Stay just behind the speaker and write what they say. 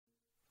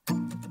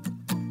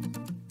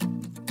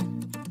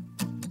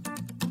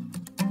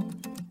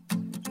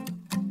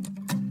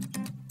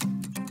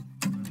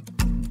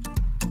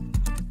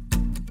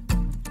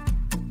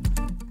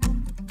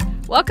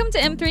Welcome to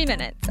M3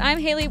 Minutes. I'm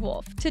Haley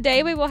Wolf.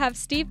 Today we will have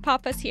Steve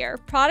Pappas here,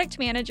 Product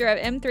Manager of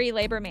M3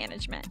 Labor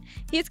Management.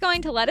 He's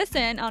going to let us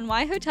in on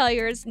why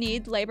hoteliers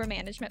need labor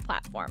management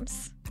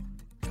platforms.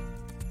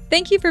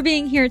 Thank you for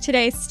being here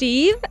today,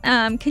 Steve.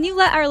 Can you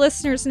let our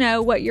listeners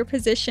know what your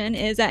position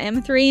is at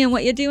M3 and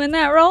what you do in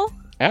that role?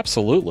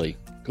 Absolutely.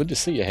 Good to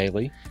see you,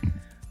 Haley.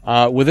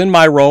 Within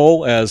my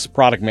role as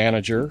product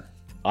manager,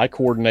 I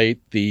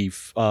coordinate the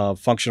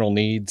functional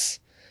needs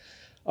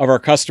of our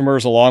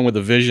customers along with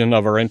the vision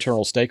of our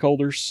internal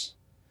stakeholders.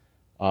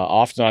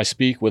 Often I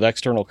speak with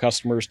external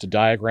customers to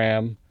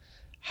diagram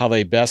how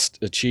they best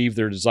achieve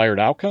their desired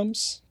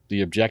outcomes.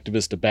 The objective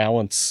is to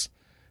balance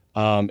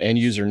end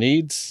user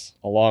needs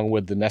along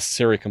with the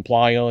necessary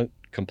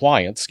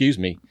compliance,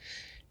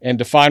 and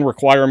define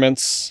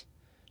requirements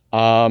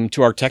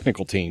to our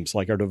technical teams,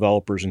 like our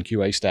developers and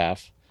QA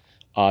staff,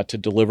 to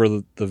deliver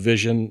the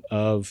vision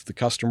of the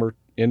customer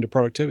into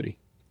productivity.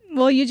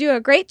 Well, you do a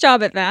great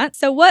job at that.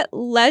 So what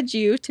led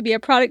you to be a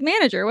product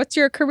manager? What's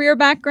your career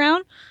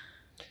background?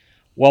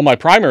 Well, my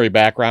primary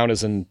background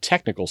is in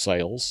technical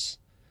sales.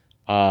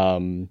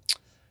 The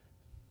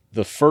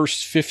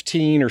first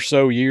 15 or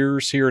so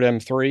years here at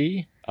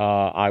M3,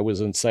 I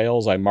was in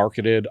sales. I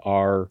marketed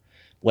our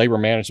labor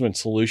management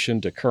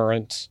solution to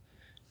current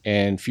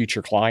and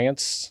future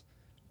clients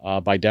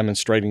by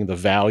demonstrating the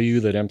value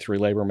that M3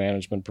 Labor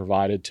Management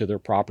provided to their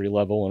property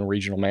level and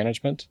regional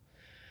management.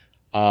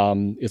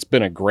 It's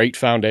been a great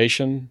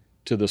foundation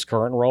to this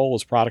current role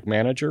as product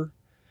manager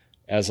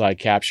as I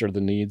capture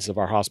the needs of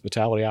our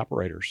hospitality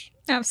operators.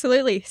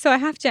 Absolutely. So I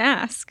have to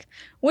ask,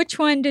 which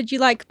one did you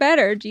like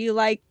better? Do you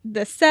like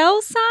the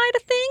sales side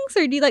of things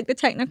or do you like the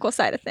technical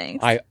side of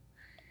things?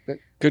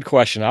 Good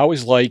question. I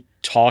always like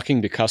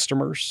talking to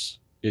customers.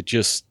 It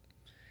just,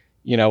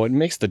 it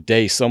makes the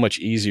day so much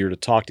easier to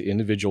talk to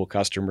individual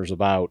customers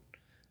about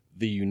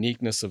the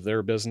uniqueness of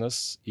their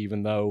business,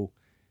 even though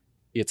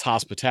it's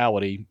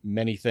hospitality.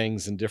 Many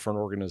things in different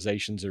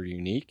organizations are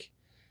unique.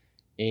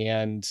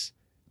 And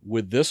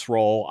with this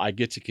role, I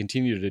get to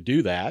continue to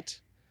do that.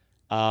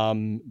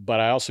 But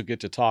I also get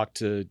to talk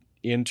to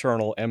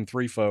internal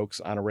M3 folks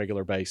on a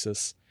regular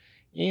basis.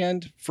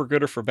 And for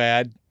good or for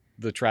bad,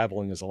 the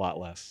traveling is a lot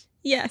less.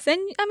 Yes.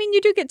 And I mean, you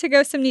do get to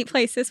go some neat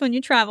places when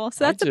you travel.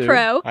 So that's a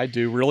pro. I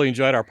do. Really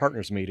enjoyed our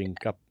partners meeting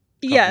a couple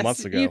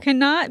months ago. You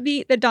cannot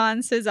beat the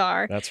Don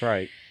Cesar. That's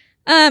right.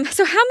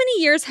 So how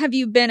many years have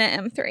you been at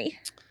M3?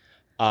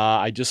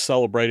 I just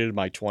celebrated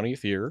my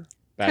 20th year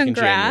back in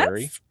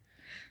January.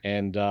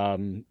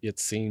 And it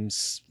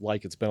seems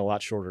like it's been a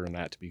lot shorter than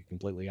that, to be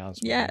completely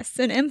honest with you. Yes,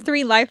 an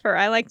M3 lifer.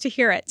 I like to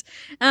hear it.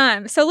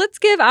 So let's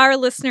give our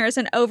listeners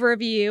an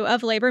overview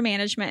of labor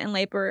management and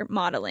labor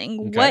modeling.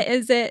 Okay. What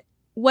is it?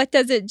 What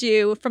does it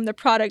do from the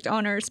product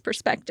owner's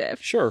perspective?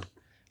 Sure.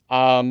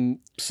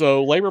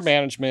 So labor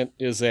management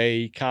is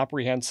a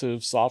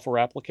comprehensive software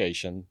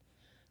application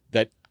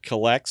that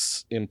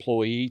collects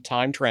employee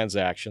time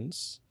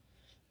transactions.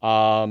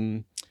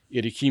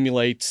 It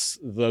accumulates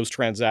those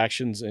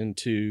transactions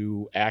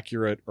into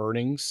accurate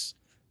earnings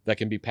that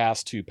can be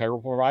passed to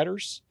payroll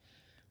providers.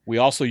 We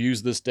also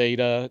use this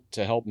data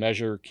to help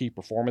measure key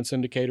performance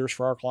indicators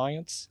for our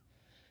clients.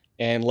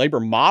 And labor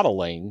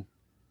modeling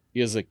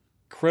is a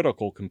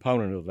critical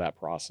component of that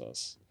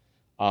process.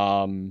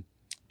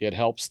 It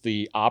helps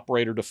the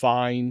operator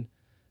define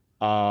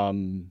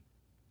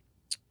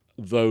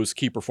those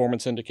key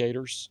performance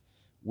indicators,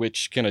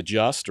 which can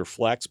adjust or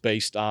flex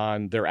based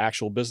on their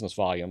actual business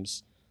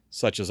volumes,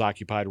 such as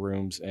occupied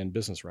rooms and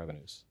business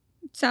revenues.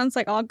 Sounds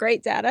like all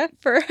great data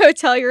for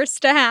hoteliers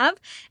to have.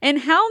 And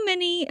how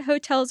many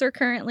hotels are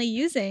currently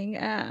using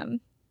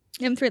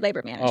M3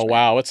 Labor Management? Oh,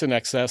 wow. It's in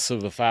excess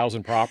of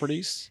 1,000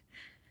 properties.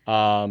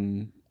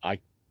 I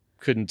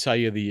couldn't tell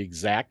you the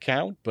exact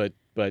count, but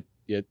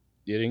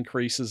it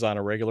increases on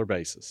a regular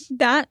basis.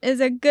 That is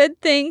a good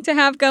thing to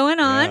have going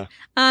on. Yeah.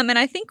 And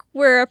I think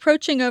we're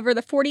approaching over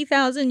the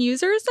 40,000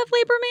 users of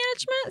labor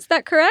management. Is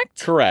that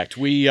correct? Correct.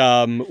 We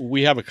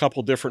have a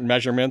couple different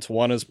measurements.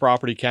 One is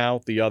property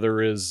count. The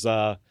other is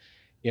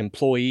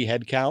employee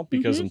head count,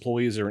 because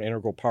employees are an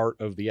integral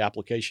part of the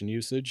application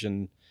usage.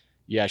 And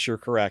yes, you're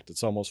correct.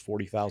 It's almost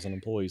 40,000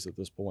 employees at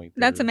this point.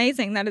 That's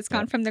amazing that it's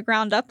gone from the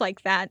ground up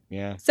like that.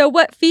 Yeah. So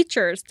what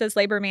features does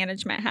labor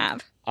management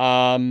have?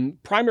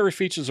 Primary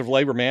features of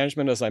labor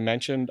management, as I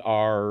mentioned,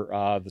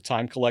 are the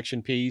time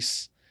collection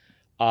piece,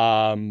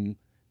 the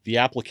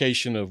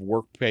application of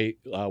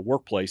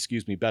workplace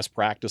best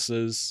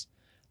practices,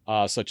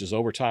 such as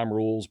overtime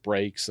rules,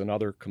 breaks, and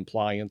other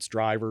compliance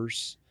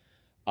drivers.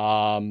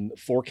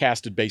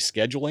 Forecasted-based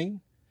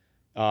scheduling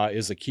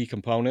is a key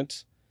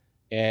component,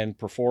 and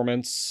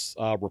performance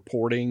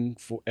reporting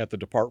at the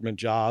department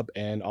job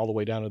and all the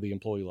way down to the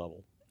employee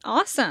level.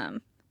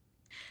 Awesome.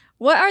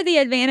 What are the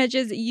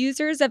advantages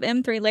users of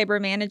M3 Labor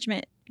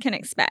Management can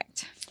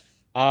expect?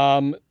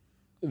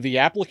 The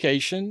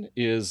application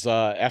is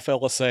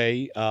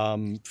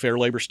FLSA, Fair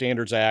Labor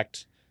Standards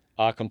Act,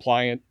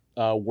 compliant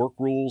work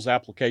rules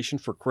application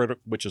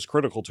which is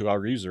critical to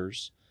our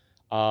users.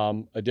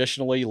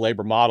 Additionally,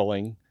 labor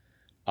modeling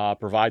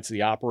provides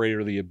the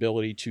operator the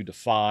ability to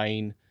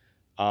define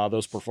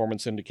those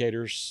performance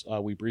indicators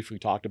we briefly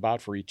talked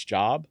about for each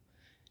job.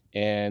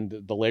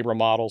 And the labor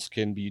models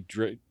can be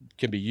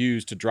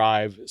used to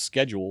drive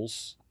schedule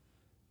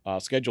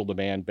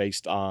demand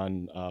based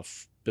on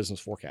business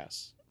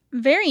forecasts.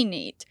 Very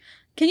neat.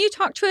 Can you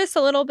talk to us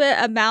a little bit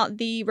about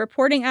the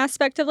reporting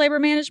aspect of labor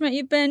management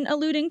you've been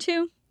alluding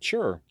to?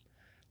 Sure.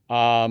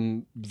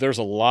 There's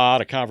a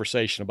lot of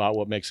conversation about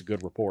what makes a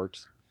good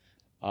report.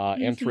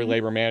 M3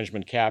 Labor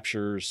Management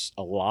captures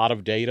a lot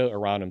of data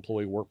around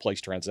employee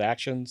workplace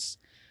transactions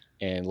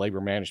and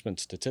labor management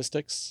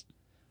statistics.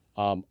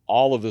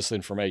 All of this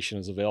information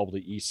is available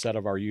to each set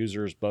of our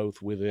users,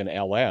 both within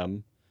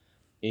LM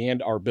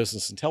and our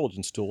business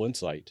intelligence tool,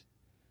 Insight.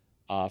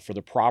 For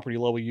the property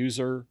level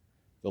user,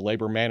 the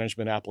labor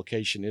management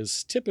application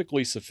is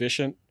typically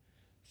sufficient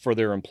for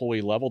their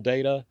employee level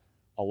data,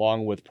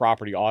 along with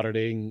property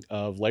auditing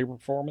of labor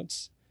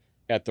performance.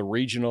 At the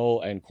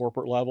regional and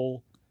corporate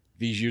level,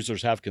 these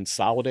users have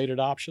consolidated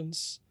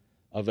options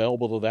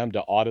available to them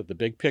to audit the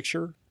big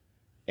picture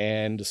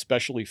and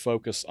especially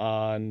focus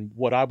on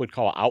what I would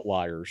call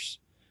outliers,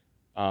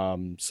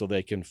 so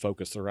they can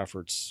focus their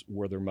efforts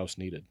where they're most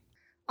needed.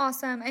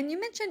 Awesome. And you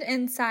mentioned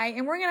Insight,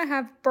 and we're going to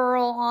have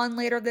Burl on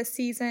later this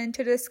season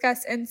to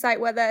discuss Insight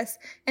with us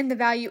and the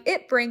value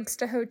it brings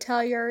to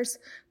hoteliers.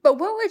 But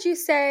what would you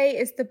say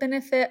is the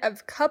benefit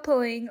of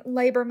coupling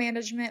labor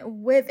management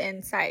with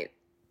Insight?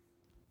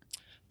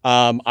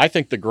 I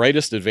think the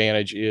greatest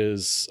advantage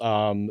is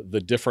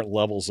the different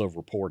levels of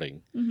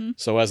reporting.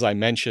 So as I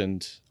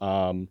mentioned,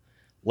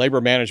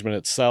 labor management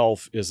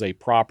itself is a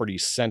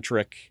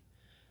property-centric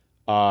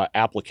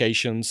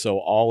application. So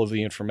all of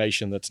the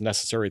information that's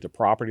necessary at the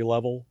property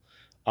level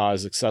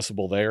is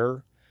accessible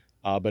there.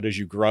 But as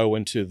you grow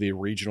into the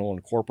regional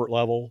and corporate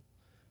level,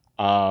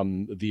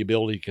 the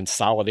ability to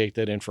consolidate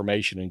that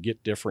information and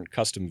get different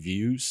custom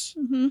views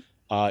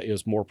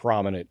is more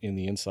prominent in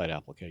the Insight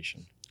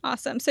application.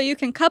 Awesome. So you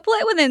can couple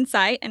it with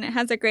Insight, and it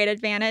has a great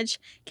advantage.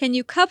 Can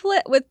you couple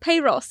it with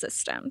payroll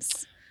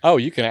systems? Oh,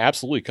 you can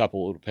absolutely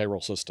couple it with payroll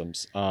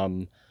systems.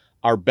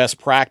 Our best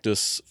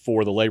practice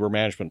for the labor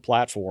management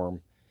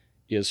platform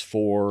is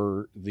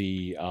for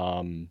the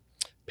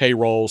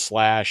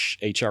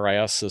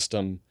payroll/HRIS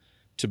system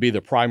to be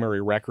the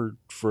primary record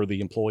for the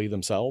employee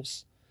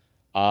themselves.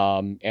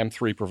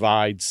 M3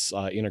 provides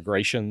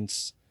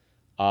integrations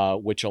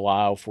which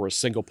allow for a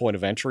single point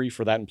of entry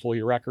for that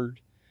employee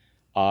record.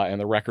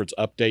 And the records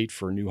update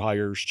for new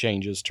hires,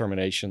 changes,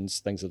 terminations,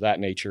 things of that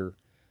nature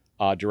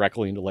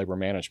directly into labor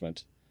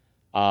management.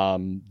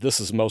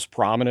 This is most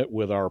prominent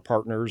with our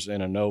partners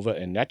in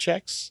Inova and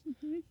NetChecks,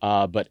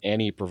 but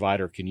any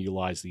provider can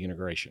utilize the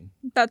integration.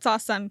 That's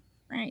awesome.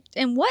 Right.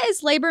 And what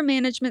is labor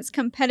management's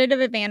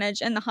competitive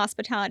advantage in the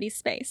hospitality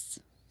space?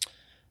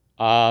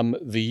 The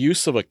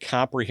use of a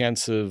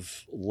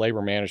comprehensive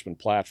labor management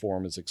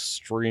platform is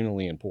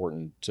extremely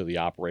important to the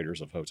operators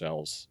of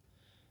hotels.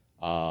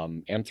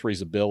 M3's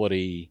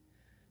ability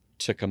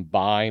to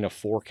combine a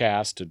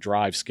forecast to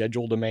drive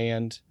schedule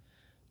demand,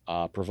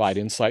 provide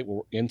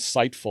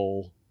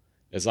insightful,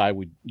 as I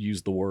would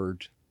use the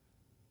word,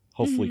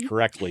 hopefully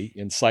correctly,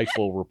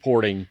 insightful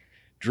reporting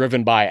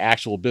driven by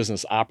actual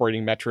business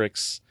operating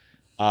metrics,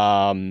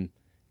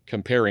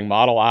 comparing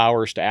model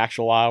hours to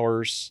actual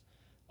hours,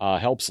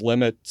 helps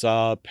limit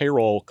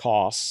payroll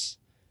costs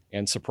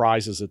and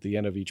surprises at the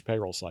end of each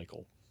payroll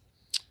cycle.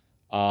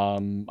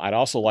 I'd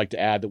also like to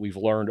add that we've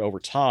learned over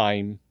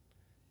time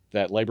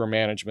that labor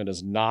management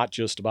is not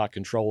just about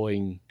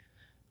controlling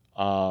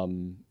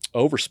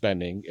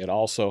overspending. It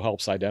also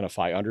helps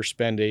identify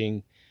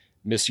underspending,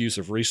 misuse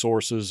of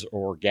resources,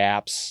 or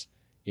gaps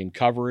in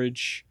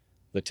coverage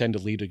that tend to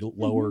lead to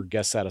lower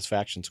guest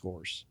satisfaction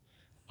scores.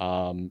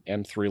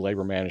 M3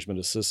 Labor Management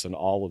assists in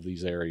all of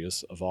these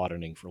areas of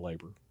auditing for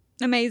labor.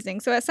 Amazing.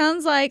 So it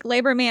sounds like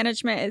labor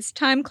management is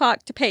time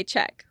clock to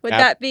paycheck. Would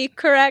that be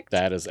correct?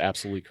 That is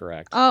absolutely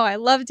correct. Oh, I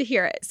love to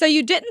hear it. So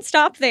you didn't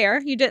stop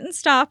there. You didn't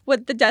stop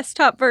with the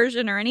desktop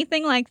version or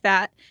anything like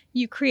that.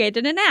 You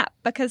created an app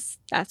because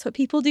that's what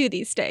people do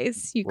these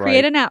days. You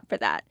create an app for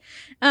that.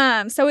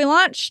 So we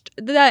launched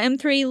the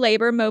M3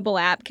 Labor mobile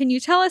app. Can you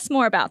tell us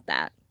more about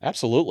that?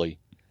 Absolutely.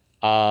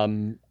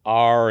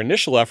 Our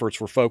initial efforts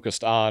were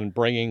focused on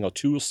bringing a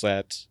tool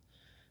set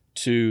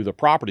to the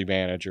property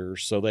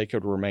managers so they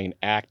could remain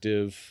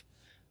active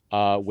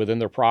within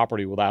their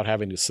property without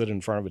having to sit in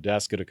front of a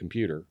desk at a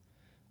computer.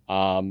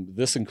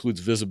 This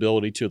includes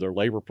visibility to their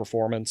labor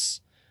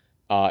performance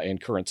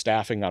and current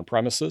staffing on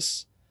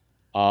premises,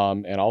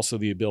 and also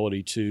the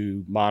ability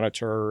to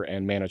monitor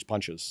and manage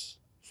punches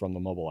from the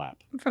mobile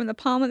app. From the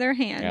palm of their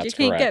hand. That's you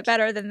can't correct. get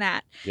better than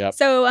that. Yep.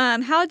 So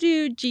how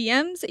do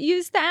GMs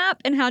use the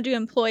app and how do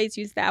employees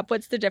use the app?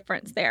 What's the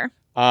difference there?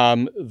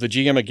 The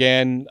GM,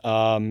 again,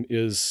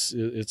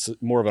 it's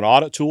more of an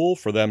audit tool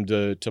for them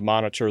to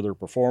monitor their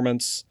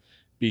performance,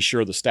 be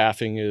sure the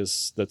staffing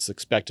that's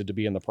expected to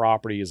be in the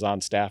property is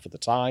on staff at the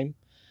time.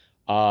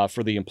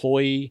 For the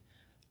employee,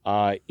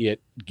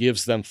 it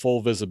gives them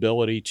full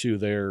visibility to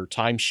their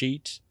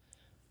timesheet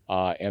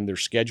and their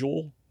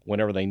schedule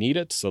whenever they need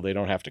it, so they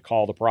don't have to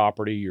call the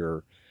property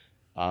or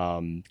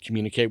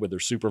communicate with their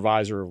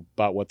supervisor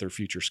about what their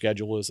future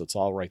schedule is. It's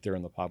all right there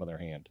in the palm of their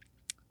hand.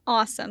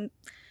 Awesome.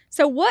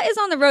 So what is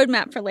on the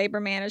roadmap for labor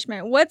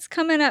management? What's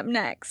coming up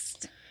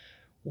next?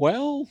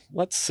 Well,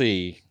 let's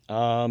see.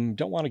 Don't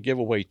want to give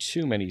away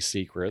too many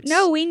secrets.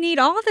 No, we need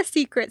all the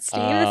secrets,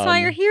 Steve. That's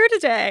why you're here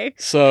today.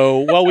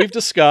 So, we've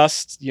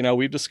discussed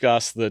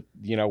that,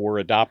 we're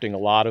adopting a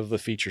lot of the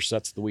feature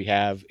sets that we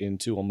have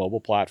into a mobile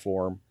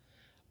platform.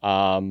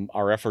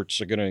 Our efforts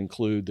are going to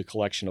include the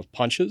collection of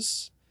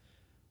punches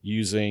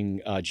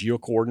using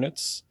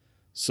geocoordinates.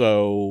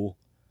 So,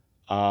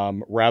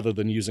 rather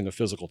than using a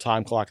physical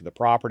time clock at the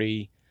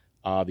property,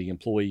 the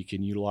employee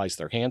can utilize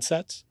their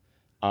handsets.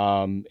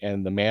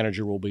 And the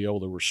manager will be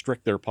able to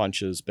restrict their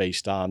punches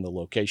based on the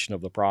location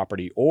of the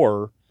property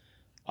or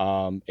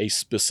a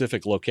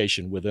specific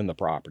location within the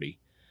property.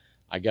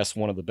 I guess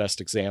one of the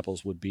best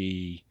examples would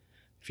be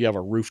if you have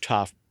a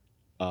rooftop,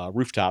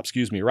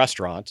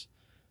 restaurant,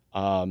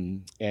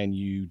 and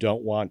you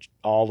don't want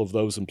all of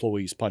those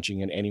employees punching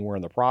in anywhere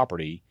in the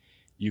property,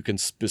 you can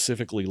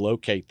specifically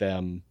locate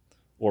them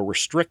or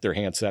restrict their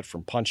handset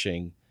from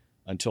punching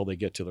until they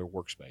get to their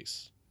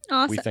workspace.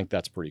 Awesome. We think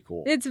that's pretty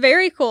cool. It's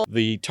very cool.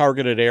 The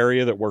targeted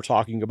area that we're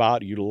talking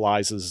about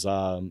utilizes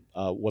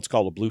what's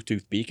called a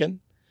Bluetooth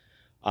beacon.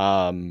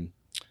 And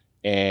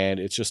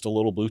it's just a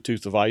little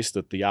Bluetooth device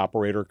that the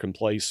operator can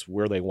place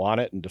where they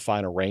want it and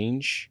define a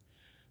range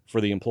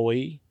for the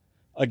employee.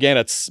 Again,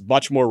 it's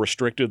much more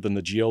restricted than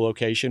the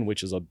geolocation,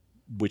 which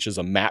is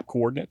a map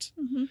coordinate.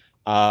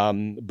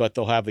 Mm-hmm. But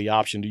they'll have the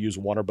option to use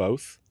one or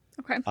both,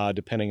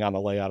 depending on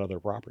the layout of their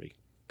property.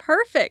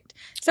 Perfect.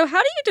 So how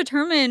do you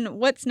determine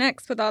what's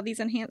next with all these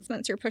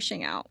enhancements you're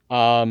pushing out?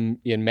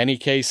 In many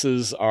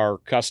cases, our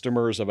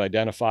customers have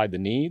identified the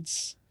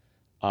needs.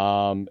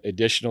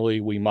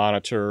 Additionally, we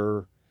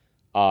monitor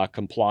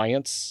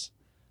compliance,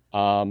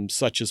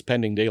 such as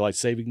pending daylight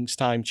savings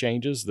time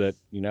changes that,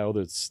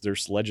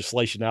 there's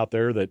legislation out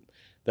there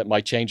that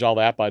might change all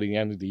that by the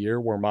end of the year.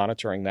 We're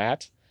monitoring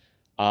that.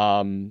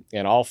 And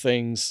all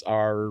things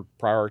are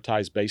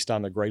prioritized based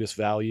on the greatest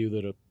value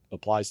that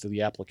applies to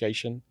the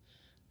application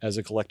as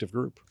a collective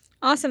group.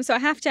 Awesome. So I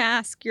have to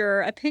ask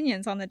your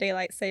opinions on the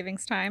daylight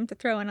savings time to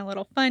throw in a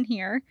little fun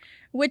here.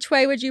 Which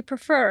way would you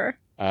prefer?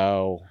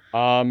 I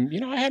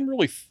haven't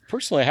really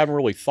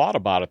thought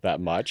about it that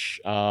much.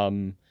 I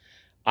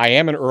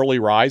am an early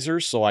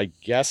riser, so I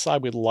guess I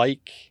would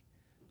like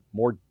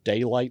more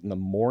daylight in the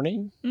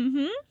morning.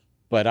 Mm-hmm.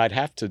 But I'd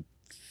have to,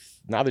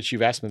 now that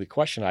you've asked me the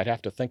question, I'd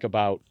have to think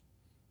about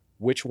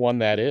which one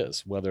that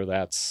is, whether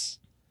that's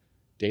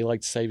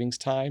daylight savings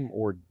time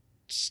or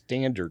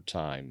standard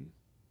time.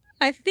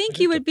 I think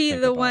you would be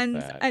the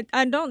ones.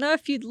 I don't know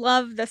if you'd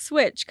love the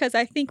switch because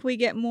I think we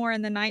get more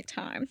in the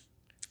nighttime.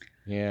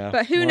 Yeah.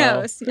 But who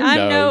knows?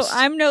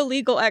 I'm no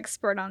legal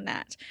expert on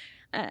that.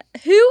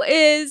 Who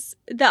is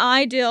the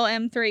ideal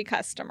M3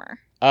 customer?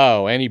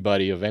 Oh,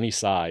 anybody of any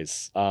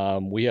size.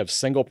 We have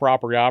single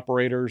property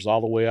operators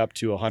all the way up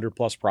to 100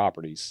 plus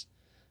properties.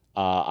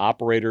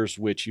 Operators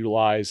which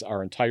utilize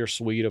our entire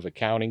suite of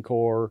accounting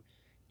core,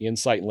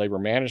 insight, and labor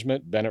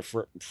management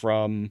benefit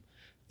from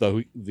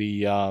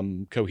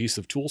the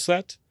cohesive tool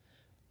set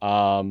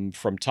from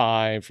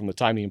the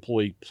time the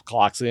employee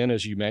clocks in,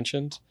 as you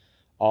mentioned,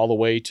 all the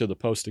way to the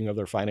posting of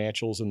their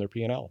financials and their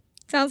P&L.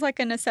 Sounds like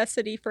a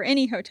necessity for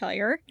any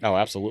hotelier. Oh,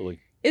 absolutely.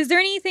 Is there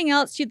anything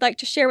else you'd like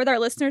to share with our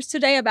listeners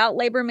today about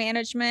labor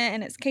management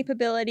and its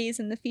capabilities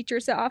and the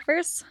features it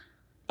offers?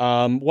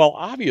 Well,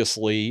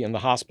 obviously, in the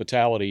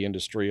hospitality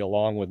industry,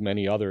 along with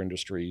many other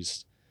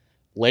industries,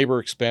 labor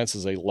expense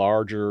is a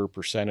larger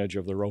percentage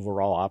of their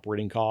overall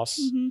operating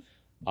costs. Mm-hmm.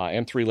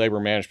 M3 Labor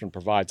Management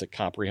provides a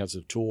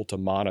comprehensive tool to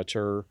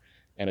monitor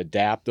and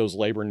adapt those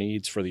labor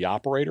needs for the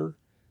operator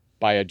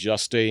by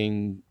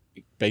adjusting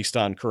based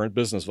on current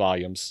business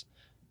volumes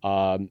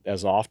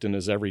as often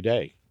as every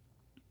day.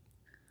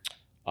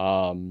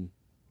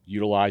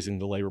 Utilizing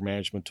the labor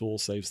management tool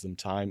saves them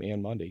time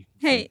and money.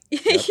 Hey,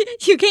 yep.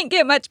 You can't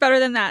get much better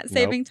than that,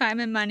 saving time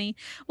and money.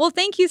 Well,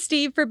 thank you,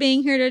 Steve, for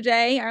being here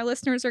today. Our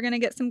listeners are going to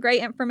get some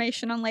great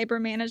information on labor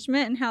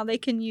management and how they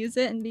can use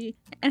it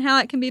and how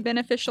it can be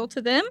beneficial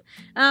to them.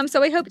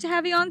 So we hope to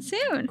have you on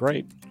soon.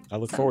 Great. I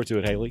look forward to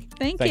it, Haley.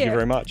 Thank you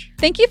very much.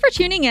 Thank you for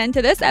tuning in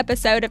to this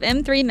episode of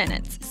M3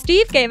 Minutes.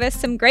 Steve gave us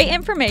some great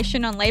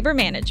information on labor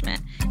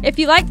management. If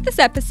you liked this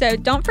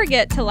episode, don't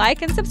forget to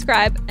like and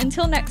subscribe.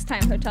 Until next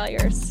time,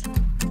 hoteliers.